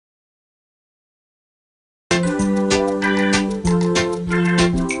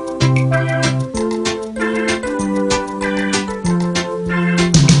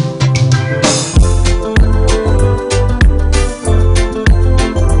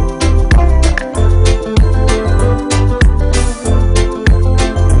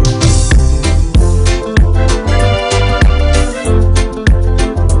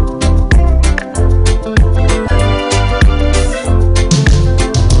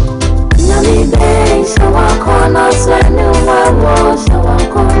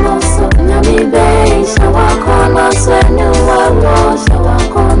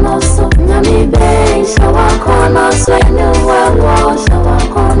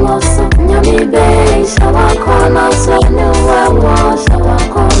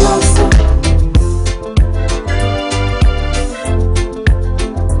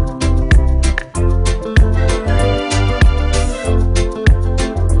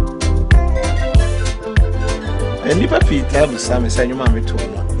And if I tell some say you mammy to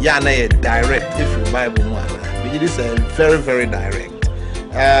one. Yeah, na direct if you Bible one. It is very, very direct.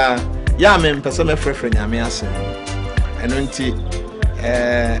 Yeah, men person me friend yamiasim. And unti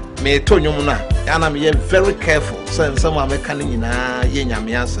me tonyumuna. And I'm very careful. So someone me canning in ye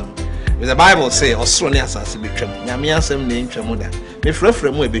yamiasim. The Bible say Australia as be trem. Yamiasim name tremuda. Me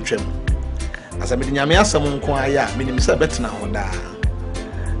friend mu be trem. As I be yamiasim nkwaya, minim say better na honda.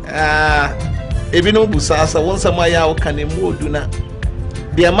 Ebi no busa sa won sama ya o kan mu oduna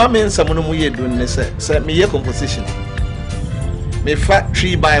de ma men sam no mu ye dun ne se me ye composition me fa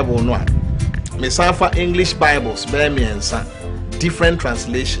tree Bible no a me san fa English Bibles be me ensa different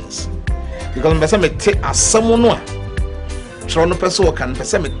translations because me say me te asam no a tro no pese o kan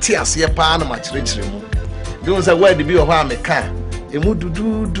pese me te ase pa na ma kire mu de won say word bi o ho a me ka emu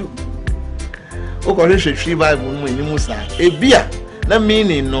dududu o ko hwe tree Bible mu enimu sa ebia na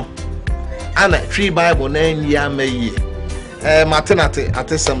meaning no ana tree Bible na ya mayi matenate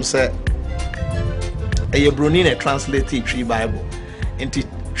atesem say Bruni na translate tree Bible into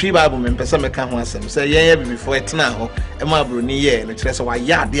tree Bible me pese me ka ho asem say yen before etena ho ma Bruni ye no kire say wa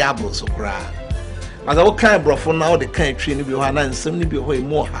ya diablo so kra but I kind brofo na the kind tree ni bi ho na nsem ni bi ho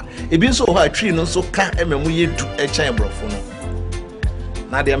emu ha ebi so ho tree no so ka ememu ye du chan brofo no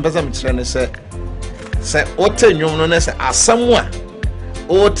na de pese me kire ne say otenwom no na say asem a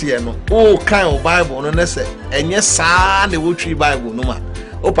o tie no o kan o Bible no na say enye saa na wo tree Bible no ma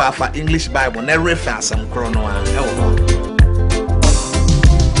o pa fa English Bible na refer asem kro no a e wo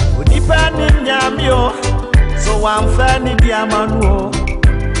onipa ni nyamio so wan fa ni dia manu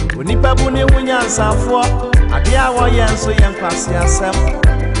onipa bu ni wunya nsafo ade a wo yen so yen kwase asem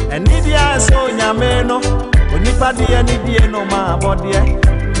eni dia so nyame no onipa de ni die no ma abode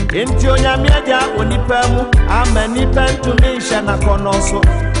enti onyame aja onipa mu amani pentumi hye na kono so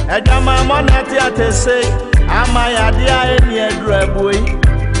edama monati atese ama ya dia eni edruaboi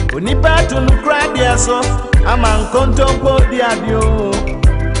onipa tunu kra dia so ama nkontompo dia dio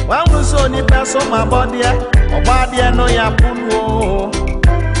wangu so onipa so mabode obade no ya punu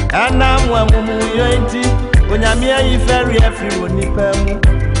ana mwamumu yo enti onyame ayi feri afri onipa mu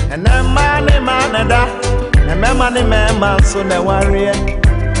ena mane manada na mema ne mema so na ware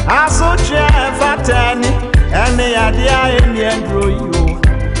aso che fatani ene yadia eni endro yo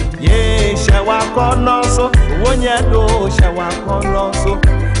ye Hye Wakono So wonya do Hye Wakono So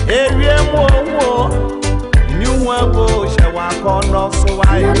ewie mo ni wago Hye Wakono So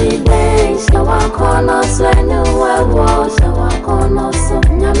why Nyami be Hye Wakono So ni wago Hye Wakono So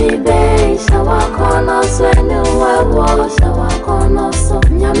Nyami be Hye Wakono So ni wago Hye Wakono So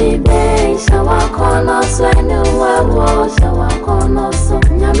Nyami be Hye Wakono So ni wago Hye Wakono So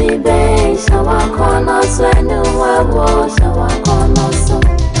Nyami be Hye Wakono So ni wago Hye Wakono So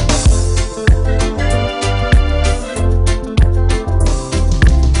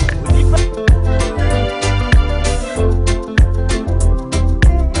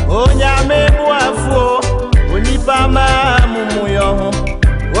Onyame buafo onipa ma mumuyo ho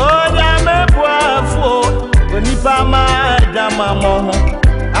onyame buafo onipa ma dama mo ho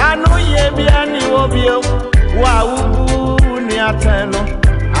anu ye bia ni obio wa ubu ni ateno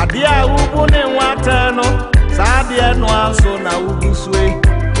ade a ubu ni wateno saade no aso na ubusue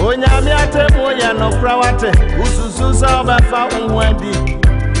onyame atemo ya no prawate ususu sa obafa unwadi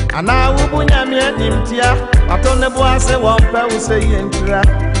ana ubu nyame adimtia atone boase wonpa use yentira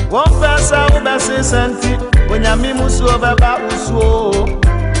wonpesa ubese senti onyame musu obeba usuo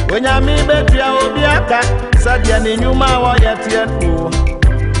onyame betua obiaka sadia ne nyuma wo yetie tu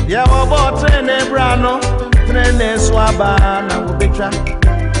ya wo trene brano trene swaba na ubetwa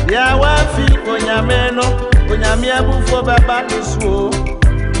ya wafi onyame no onyame abufo beba usuo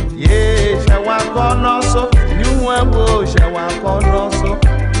ye Hye Wakono So nyuwa Hye Wakono So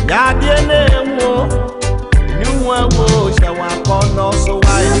ya die ne mo Hye Wakono So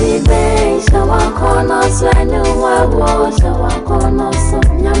why Nyami be Hye Wakono So ni wago Hye Wakono So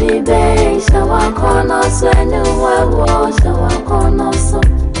Nyami be Hye Wakono So ni wago Hye Wakono So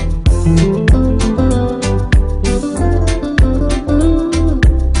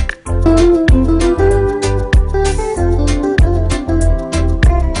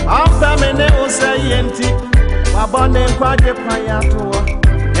Amfamene usayenti wabone kwaje payato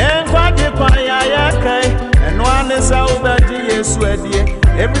enkwaje kwaya yakai enwane sa ubaji Yesu adie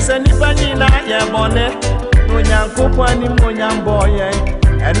ebisa nipa nyina ye bone onyankopon ni monyamboye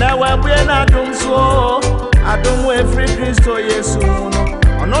ena wabue na adom so adom efri Kristo Yesu no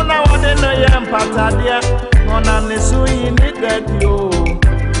ono na wode no ye mpatade ona ne so yini gadio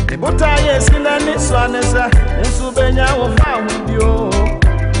ebota Yesu na ni so anesa nsu benya wo fa hudio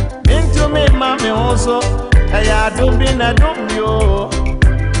into me mame also eya na dumyo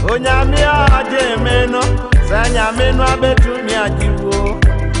onyame ade meno sanya meno abetumi ajiwo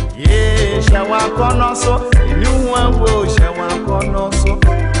ye Hye W'akonno So inu wanwo Hye W'akonno So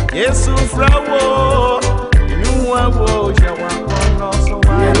Yesu frawo inu wanwo Hye W'akonno So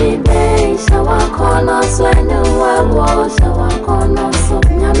Nyami be Hye W'akonno So